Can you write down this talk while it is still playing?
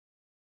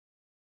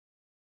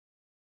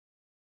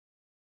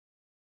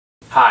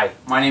Hi,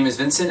 my name is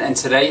Vincent, and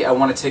today I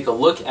want to take a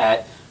look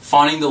at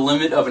finding the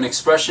limit of an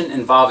expression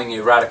involving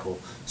a radical.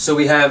 So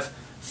we have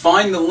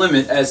find the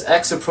limit as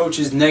x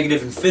approaches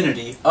negative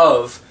infinity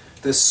of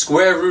the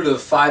square root of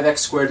 5x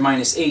squared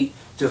minus 8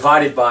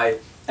 divided by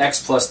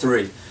x plus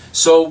 3.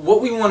 So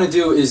what we want to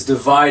do is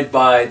divide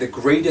by the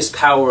greatest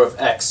power of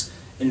x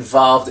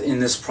involved in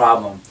this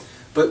problem.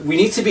 But we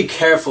need to be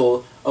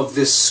careful of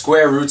this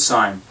square root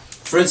sign.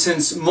 For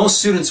instance, most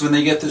students, when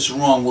they get this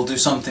wrong, will do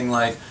something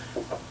like,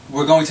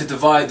 we're going to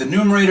divide the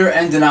numerator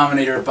and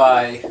denominator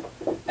by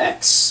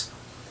x.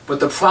 But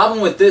the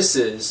problem with this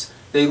is,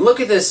 they look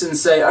at this and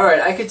say,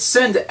 alright, I could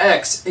send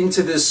x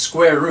into this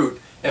square root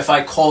if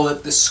I call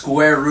it the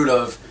square root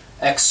of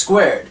x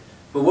squared.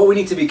 But what we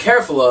need to be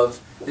careful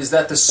of is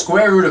that the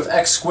square root of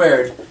x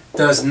squared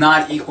does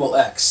not equal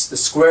x. The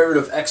square root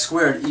of x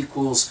squared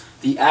equals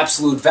the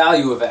absolute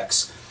value of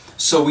x.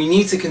 So we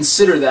need to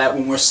consider that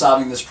when we're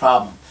solving this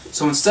problem.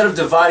 So instead of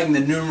dividing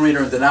the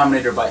numerator and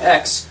denominator by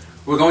x,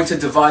 we're going to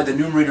divide the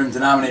numerator and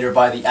denominator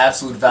by the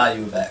absolute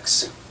value of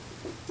x.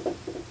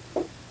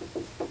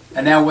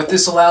 And now what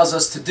this allows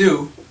us to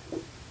do,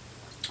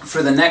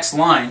 for the next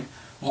line,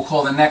 we'll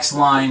call the next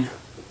line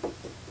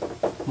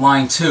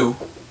line 2.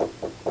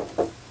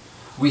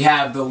 We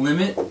have the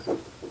limit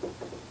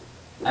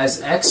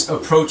as x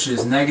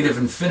approaches negative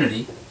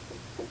infinity,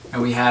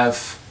 and we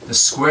have the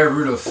square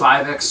root of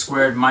 5x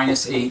squared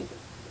minus 8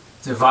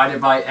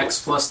 divided by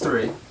x plus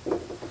 3.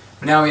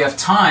 But now we have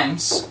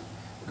times,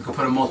 we could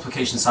put a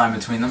multiplication sign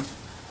between them.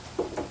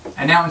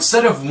 And now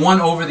instead of 1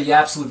 over the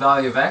absolute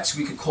value of x,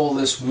 we could call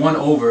this 1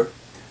 over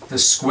the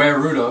square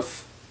root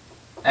of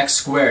x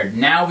squared.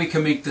 Now we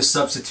can make the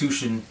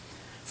substitution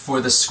for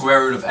the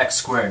square root of x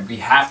squared. We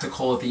have to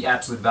call it the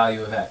absolute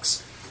value of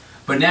x.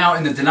 But now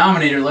in the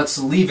denominator, let's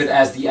leave it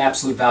as the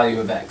absolute value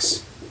of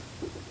x.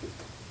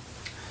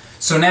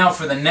 So now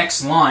for the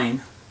next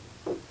line,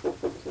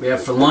 we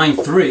have for line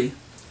 3,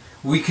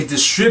 we could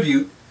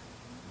distribute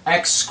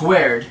x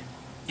squared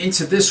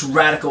into this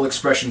radical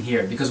expression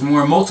here, because when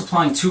we're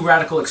multiplying two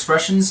radical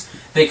expressions,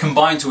 they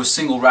combine to a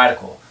single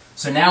radical.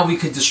 So now we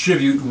could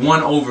distribute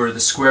 1 over the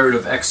square root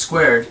of x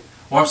squared,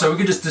 or I'm sorry, we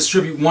could just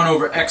distribute 1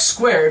 over x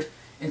squared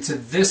into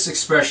this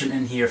expression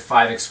in here,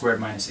 5x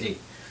squared minus 8.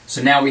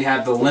 So now we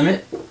have the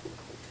limit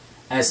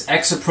as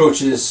x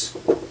approaches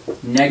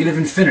negative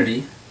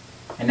infinity,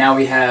 and now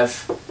we have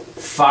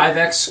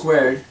 5x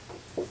squared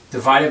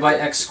divided by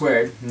x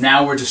squared.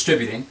 Now we're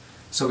distributing.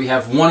 So we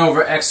have 1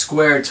 over x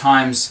squared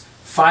times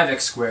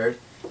 5x squared,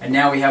 and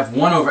now we have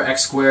 1 over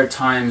x squared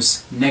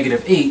times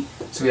negative 8,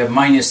 so we have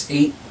minus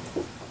 8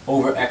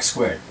 over x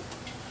squared.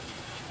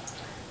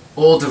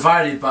 All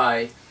divided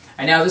by,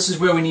 and now this is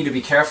where we need to be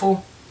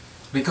careful,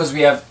 because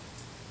we have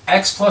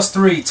x plus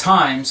 3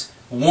 times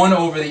 1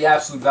 over the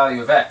absolute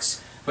value of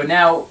x. But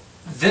now,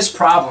 this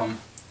problem,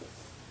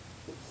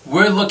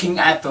 we're looking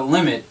at the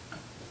limit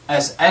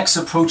as x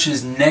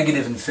approaches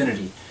negative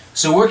infinity.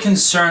 So we're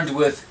concerned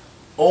with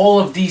all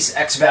of these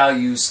x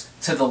values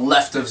to the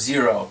left of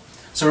 0.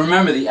 So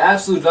remember, the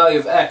absolute value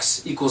of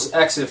x equals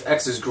x if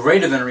x is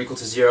greater than or equal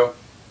to 0,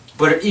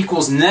 but it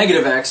equals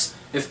negative x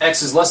if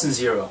x is less than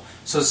 0.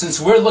 So since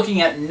we're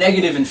looking at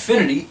negative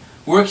infinity,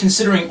 we're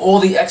considering all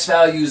the x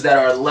values that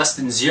are less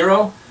than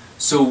 0,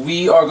 so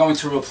we are going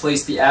to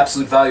replace the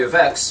absolute value of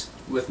x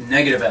with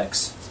negative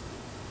x.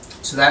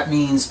 So that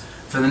means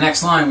for the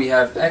next line we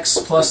have x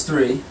plus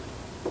 3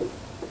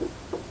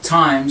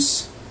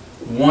 times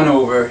 1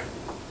 over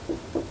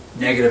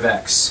negative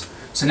x.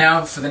 So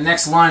now for the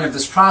next line of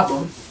this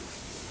problem,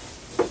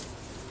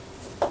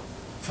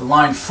 for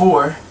line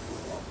 4,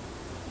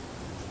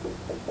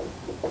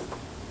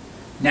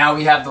 now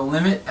we have the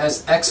limit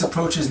as x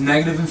approaches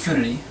negative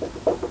infinity,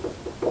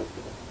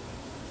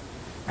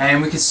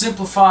 and we can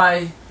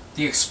simplify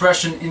the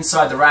expression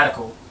inside the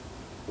radical.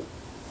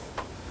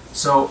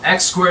 So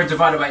x squared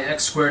divided by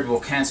x squared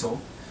will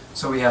cancel.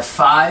 So we have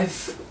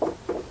 5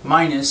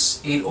 minus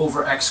 8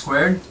 over x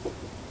squared.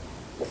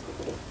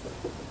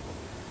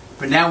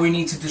 But now we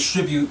need to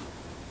distribute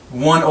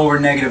 1 over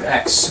negative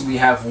x. We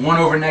have 1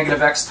 over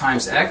negative x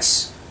times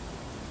x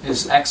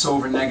is x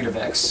over negative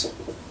x.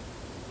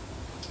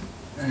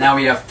 And now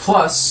we have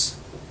plus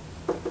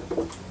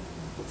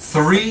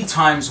 3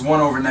 times 1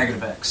 over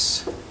negative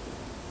x,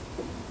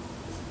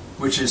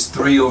 which is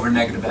 3 over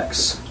negative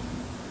x.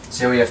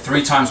 So we have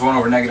 3 times 1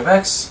 over negative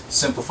x,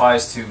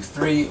 simplifies to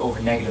 3 over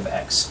negative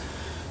x.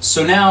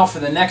 So now for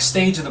the next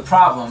stage of the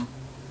problem,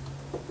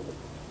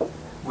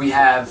 we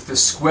have the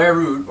square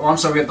root, or I'm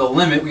sorry, we have the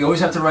limit. We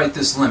always have to write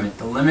this limit.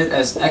 The limit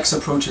as x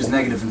approaches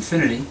negative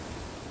infinity.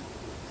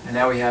 And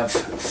now we have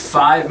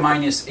 5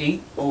 minus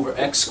 8 over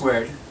x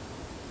squared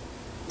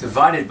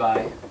divided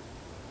by,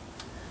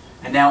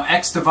 and now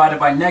x divided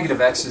by negative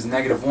x is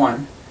negative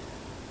 1.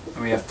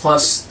 And we have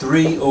plus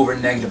 3 over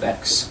negative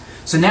x.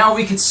 So now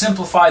we could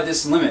simplify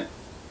this limit.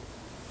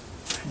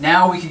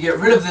 Now we can get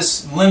rid of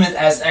this limit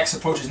as x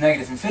approaches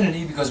negative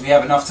infinity because we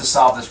have enough to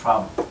solve this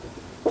problem.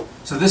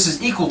 So this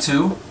is equal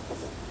to,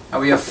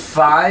 and we have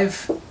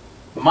 5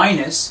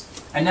 minus,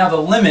 and now the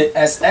limit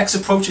as x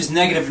approaches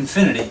negative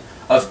infinity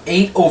of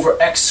 8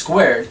 over x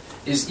squared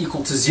is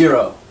equal to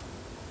 0.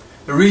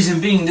 The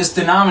reason being, this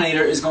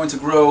denominator is going to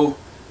grow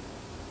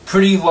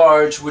pretty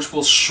large, which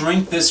will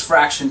shrink this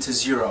fraction to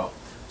 0.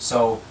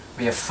 So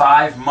we have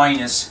 5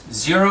 minus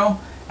 0,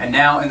 and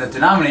now in the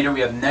denominator we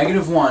have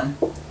negative 1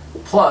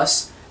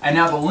 plus, and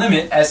now the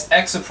limit as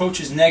x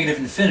approaches negative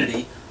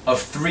infinity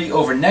of 3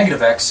 over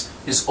negative x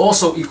is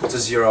also equal to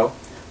 0,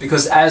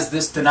 because as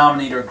this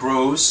denominator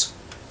grows,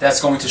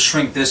 that's going to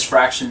shrink this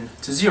fraction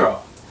to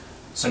 0.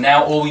 So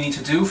now all we need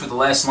to do for the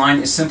last line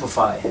is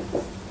simplify.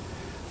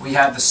 We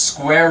have the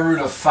square root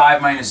of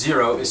 5 minus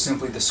 0 is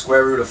simply the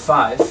square root of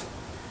 5.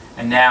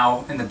 And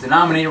now in the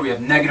denominator we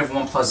have negative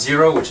 1 plus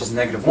 0, which is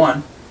negative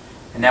 1.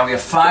 And now we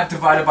have 5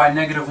 divided by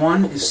negative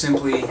 1 is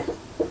simply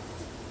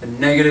the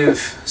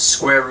negative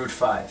square root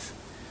 5.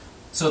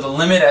 So the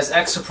limit as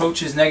x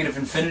approaches negative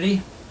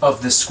infinity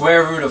of the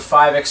square root of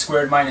 5x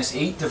squared minus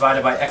 8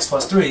 divided by x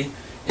plus 3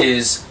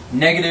 is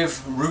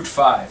negative root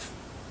 5.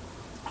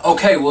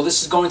 Okay, well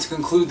this is going to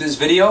conclude this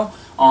video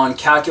on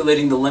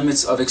calculating the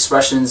limits of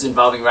expressions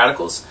involving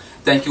radicals.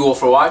 Thank you all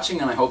for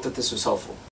watching, and I hope that this was helpful.